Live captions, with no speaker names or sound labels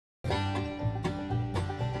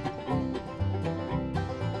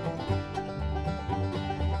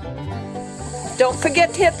Don't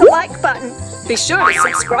forget to hit the like button. Be sure to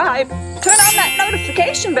subscribe. Turn on that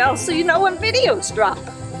notification bell so you know when videos drop.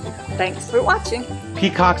 Thanks for watching.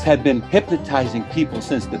 Peacocks have been hypnotizing people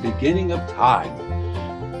since the beginning of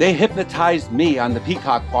time. They hypnotized me on the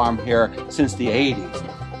peacock farm here since the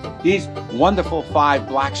 80s. These wonderful 5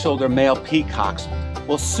 black-shoulder male peacocks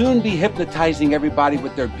will soon be hypnotizing everybody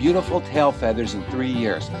with their beautiful tail feathers in 3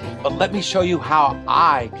 years. But let me show you how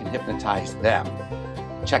I can hypnotize them.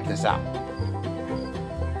 Check this out.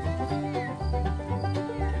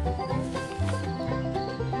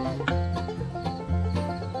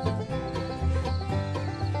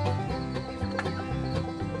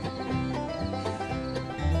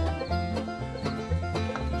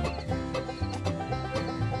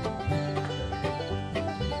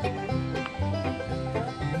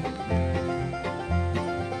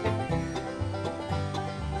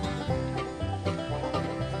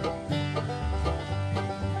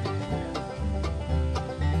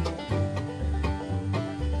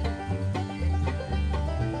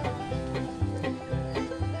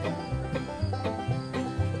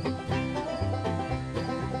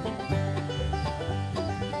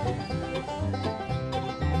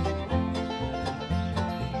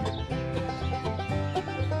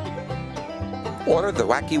 Order The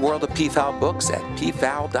Wacky World of Peafowl books at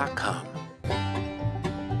peafowl.com.